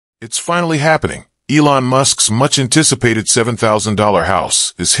It's finally happening. Elon Musk's much-anticipated $7,000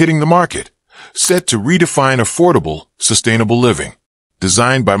 house is hitting the market, set to redefine affordable, sustainable living.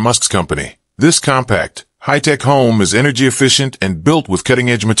 Designed by Musk's company, this compact, high-tech home is energy efficient and built with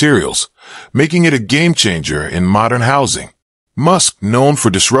cutting-edge materials, making it a game-changer in modern housing. Musk, known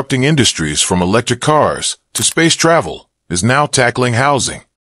for disrupting industries from electric cars to space travel, is now tackling housing.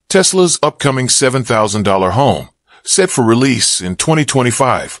 Tesla's upcoming $7,000 home, set for release in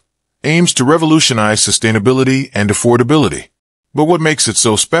 2025, aims to revolutionize sustainability and affordability. But what makes it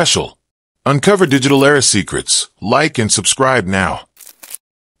so special? Uncover digital era secrets. Like and subscribe now.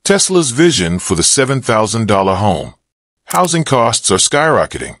 Tesla's vision for the $7,000 home. Housing costs are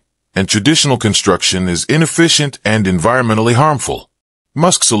skyrocketing, and traditional construction is inefficient and environmentally harmful.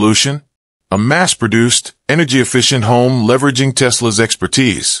 Musk's solution? A mass-produced, energy-efficient home leveraging Tesla's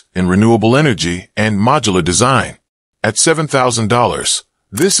expertise in renewable energy and modular design. At $7,000,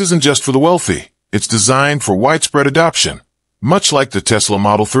 this isn't just for the wealthy. It's designed for widespread adoption, much like the Tesla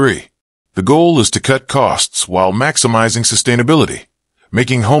Model 3. The goal is to cut costs while maximizing sustainability,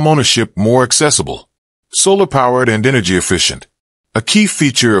 making homeownership more accessible. Solar-powered and energy-efficient. A key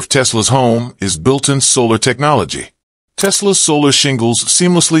feature of Tesla's home is built-in solar technology. Tesla's solar shingles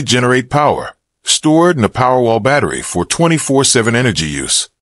seamlessly generate power, stored in a Powerwall battery for 24/7 energy use.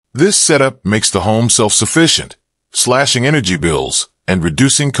 This setup makes the home self-sufficient, slashing energy bills and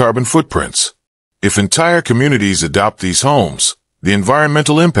reducing carbon footprints. If entire communities adopt these homes, the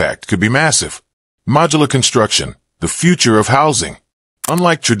environmental impact could be massive. Modular construction, the future of housing.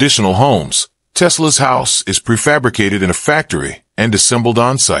 Unlike traditional homes, Tesla's house is prefabricated in a factory and assembled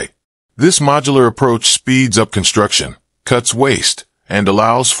on-site. This modular approach speeds up construction, cuts waste, and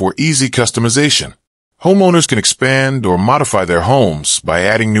allows for easy customization. Homeowners can expand or modify their homes by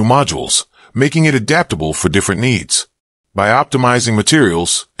adding new modules, making it adaptable for different needs. By optimizing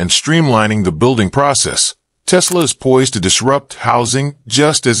materials and streamlining the building process, Tesla is poised to disrupt housing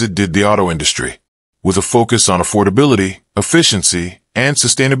just as it did the auto industry. With a focus on affordability, efficiency, and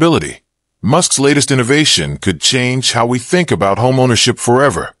sustainability, Musk's latest innovation could change how we think about homeownership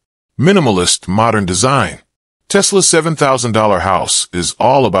forever. Minimalist modern design. Tesla's $7,000 house is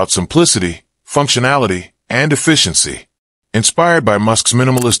all about simplicity, functionality, and efficiency. Inspired by Musk's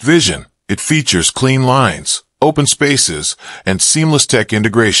minimalist vision, it features clean lines, open spaces, and seamless tech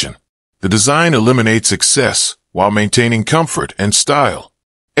integration. The design eliminates excess while maintaining comfort and style.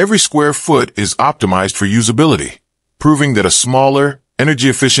 Every square foot is optimized for usability, proving that a smaller,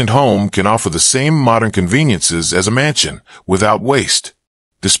 energy-efficient home can offer the same modern conveniences as a mansion without waste.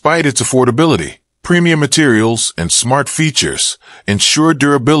 Despite its affordability, premium materials and smart features ensure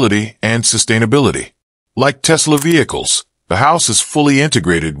durability and sustainability. Like Tesla vehicles, the house is fully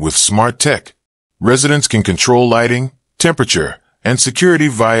integrated with smart tech. Residents can control lighting, temperature, and security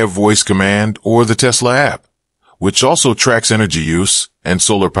via voice command or the Tesla app, which also tracks energy use and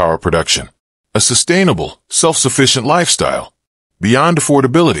solar power production. A sustainable, self-sufficient lifestyle. Beyond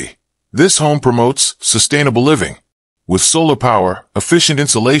affordability, this home promotes sustainable living. With solar power, efficient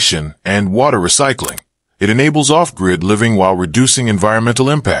insulation, and water recycling, it enables off-grid living while reducing environmental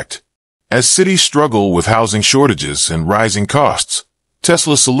impact. As cities struggle with housing shortages and rising costs,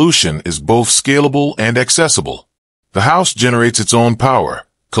 Tesla's solution is both scalable and accessible. The house generates its own power,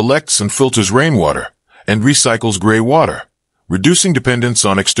 collects and filters rainwater, and recycles gray water, reducing dependence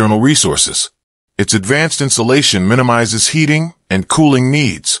on external resources. Its advanced insulation minimizes heating and cooling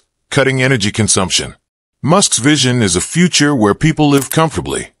needs, cutting energy consumption. Musk's vision is a future where people live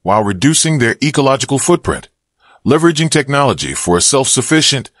comfortably while reducing their ecological footprint, leveraging technology for a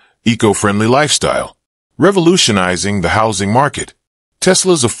self-sufficient, eco-friendly lifestyle, revolutionizing the housing market.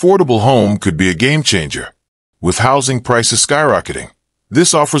 Tesla's affordable home could be a game-changer. With housing prices skyrocketing,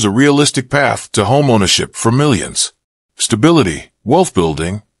 this offers a realistic path to homeownership for millions. Stability, wealth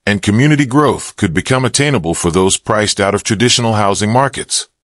building, and community growth could become attainable for those priced out of traditional housing markets.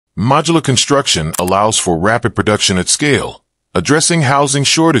 Modular construction allows for rapid production at scale, addressing housing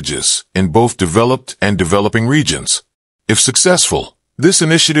shortages in both developed and developing regions. If successful, this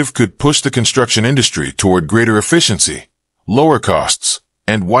initiative could push the construction industry toward greater efficiency, lower costs,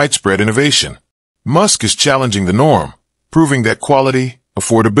 and widespread innovation. Musk is challenging the norm, proving that quality,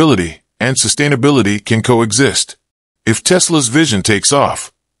 affordability, and sustainability can coexist. If Tesla's vision takes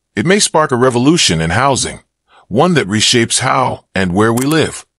off, it may spark a revolution in housing, one that reshapes how and where we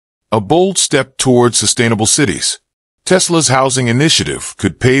live. A bold step toward sustainable cities. Tesla's housing initiative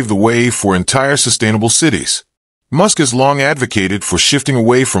could pave the way for entire sustainable cities. Musk has long advocated for shifting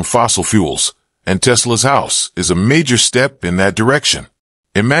away from fossil fuels, and Tesla's house is a major step in that direction.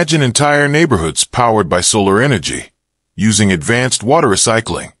 Imagine entire neighborhoods powered by solar energy, using advanced water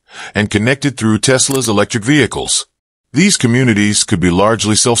recycling and connected through Tesla's electric vehicles. These communities could be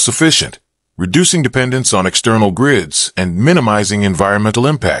largely self-sufficient, reducing dependence on external grids and minimizing environmental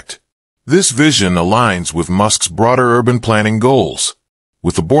impact. This vision aligns with Musk's broader urban planning goals.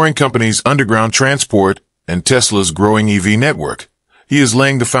 With the Boring Company's underground transport and Tesla's growing EV network, he is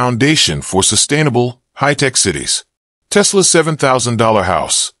laying the foundation for sustainable, high-tech cities. Tesla's $7,000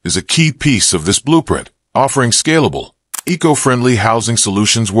 house is a key piece of this blueprint, offering scalable, eco-friendly housing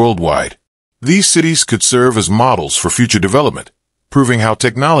solutions worldwide. These cities could serve as models for future development, proving how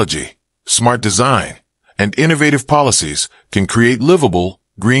technology, smart design, and innovative policies can create livable,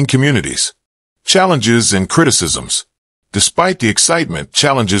 green communities. Challenges and criticisms. Despite the excitement,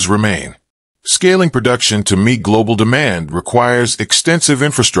 challenges remain. Scaling production to meet global demand requires extensive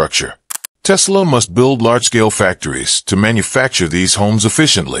infrastructure. Tesla must build large-scale factories to manufacture these homes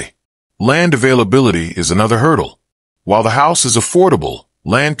efficiently. Land availability is another hurdle. While the house is affordable,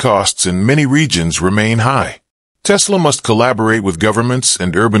 land costs in many regions remain high. Tesla must collaborate with governments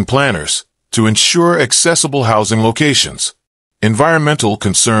and urban planners to ensure accessible housing locations. Environmental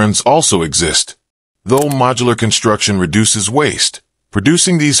concerns also exist. Though modular construction reduces waste,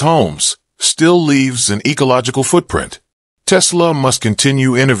 producing these homes still leaves an ecological footprint. Tesla must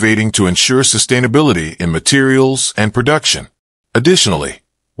continue innovating to ensure sustainability in materials and production. Additionally,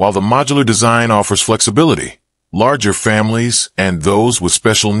 while the modular design offers flexibility, larger families and those with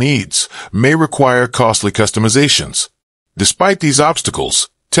special needs may require costly customizations. Despite these obstacles,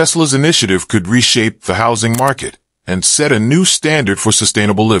 Tesla's initiative could reshape the housing market and set a new standard for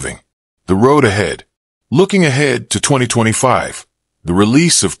sustainable living. The road ahead. Looking ahead to 2025, the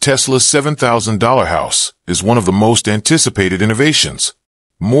release of Tesla's $7,000 house is one of the most anticipated innovations.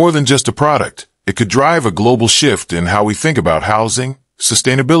 More than just a product, it could drive a global shift in how we think about housing,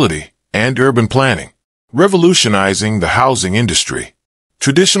 sustainability, and urban planning, revolutionizing the housing industry.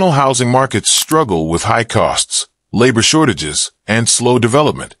 Traditional housing markets struggle with high costs, labor shortages, and slow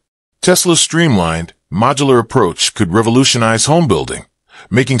development. Tesla's streamlined, modular approach could revolutionize home building,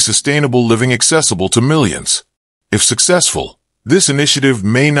 making sustainable living accessible to millions. If successful, this initiative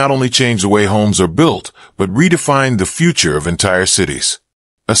may not only change the way homes are built, but redefine the future of entire cities.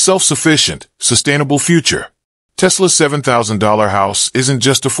 A self-sufficient, sustainable future. Tesla's $7,000 house isn't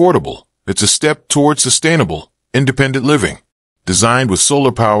just affordable, it's a step towards sustainable, independent living. Designed with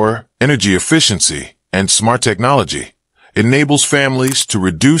solar power, energy efficiency, and smart technology, it enables families to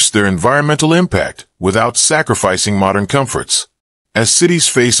reduce their environmental impact without sacrificing modern comforts. As cities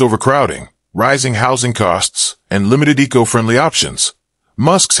face overcrowding, rising housing costs, and limited eco-friendly options,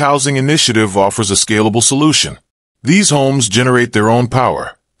 Musk's housing initiative offers a scalable solution. These homes generate their own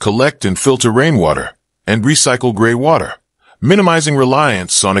power, collect and filter rainwater, and recycle gray water, minimizing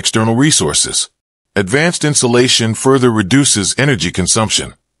reliance on external resources. Advanced insulation further reduces energy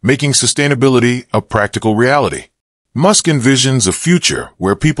consumption, making sustainability a practical reality. Musk envisions a future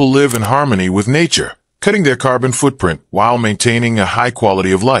where people live in harmony with nature, cutting their carbon footprint while maintaining a high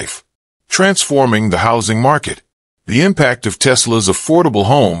quality of life. Transforming the housing market. The impact of Tesla's affordable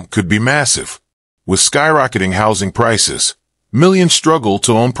home could be massive. With skyrocketing housing prices, millions struggle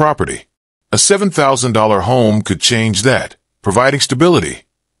to own property. A $7,000 home could change that, providing stability,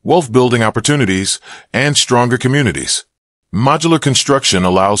 wealth-building opportunities, and stronger communities. Modular construction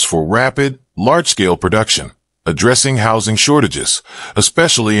allows for rapid, large-scale production, addressing housing shortages,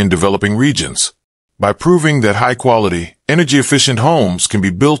 especially in developing regions. By proving that high-quality, energy-efficient homes can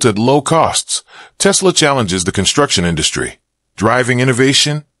be built at low costs, Tesla challenges the construction industry, driving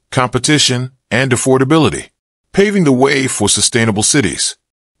innovation, competition, and affordability, paving the way for sustainable cities.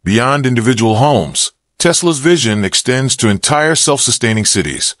 Beyond individual homes, Tesla's vision extends to entire self-sustaining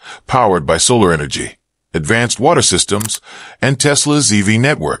cities, powered by solar energy, advanced water systems, and Tesla's EV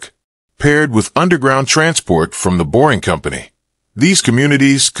network. Paired with underground transport from the Boring Company, these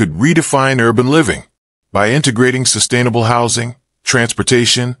communities could redefine urban living. By integrating sustainable housing,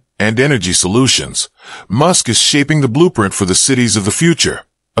 transportation, and energy solutions, Musk is shaping the blueprint for the cities of the future,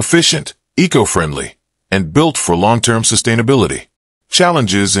 efficient, eco-friendly, and built for long-term sustainability.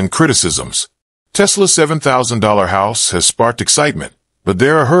 Challenges and criticisms. Tesla's $7,000 house has sparked excitement, but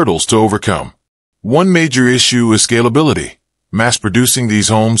there are hurdles to overcome. One major issue is scalability. Mass-producing these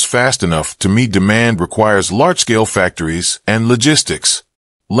homes fast enough to meet demand requires large-scale factories and logistics.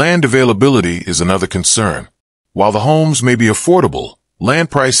 Land availability is another concern. While the homes may be affordable,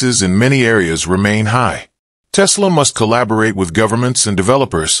 land prices in many areas remain high. Tesla must collaborate with governments and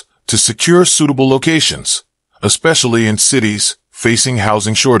developers to secure suitable locations, especially in cities facing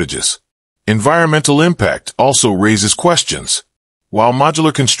housing shortages. Environmental impact also raises questions. While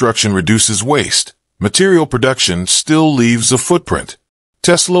modular construction reduces waste, material production still leaves a footprint.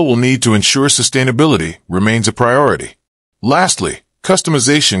 Tesla will need to ensure sustainability remains a priority. Lastly,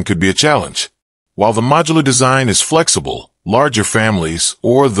 customization could be a challenge. While the modular design is flexible, larger families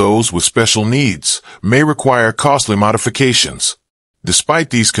or those with special needs may require costly modifications.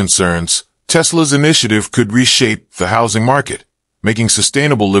 Despite these concerns, Tesla's initiative could reshape the housing market, making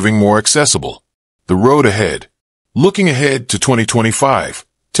sustainable living more accessible. The road ahead. Looking ahead to 2025,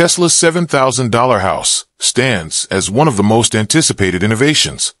 Tesla's $7,000 house stands as one of the most anticipated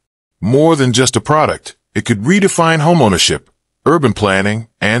innovations. More than just a product, it could redefine homeownership, urban planning,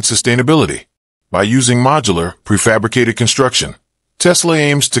 and sustainability. By using modular, prefabricated construction, Tesla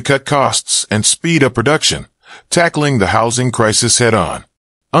aims to cut costs and speed up production, tackling the housing crisis head-on.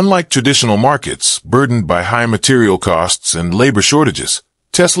 Unlike traditional markets burdened by high material costs and labor shortages,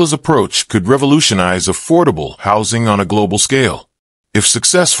 Tesla's approach could revolutionize affordable housing on a global scale. If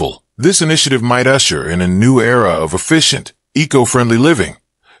successful, this initiative might usher in a new era of efficient, eco-friendly living,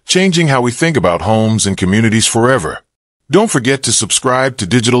 changing how we think about homes and communities forever. Don't forget to subscribe to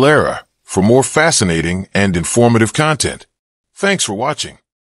Digital Era for more fascinating and informative content. Thanks for watching.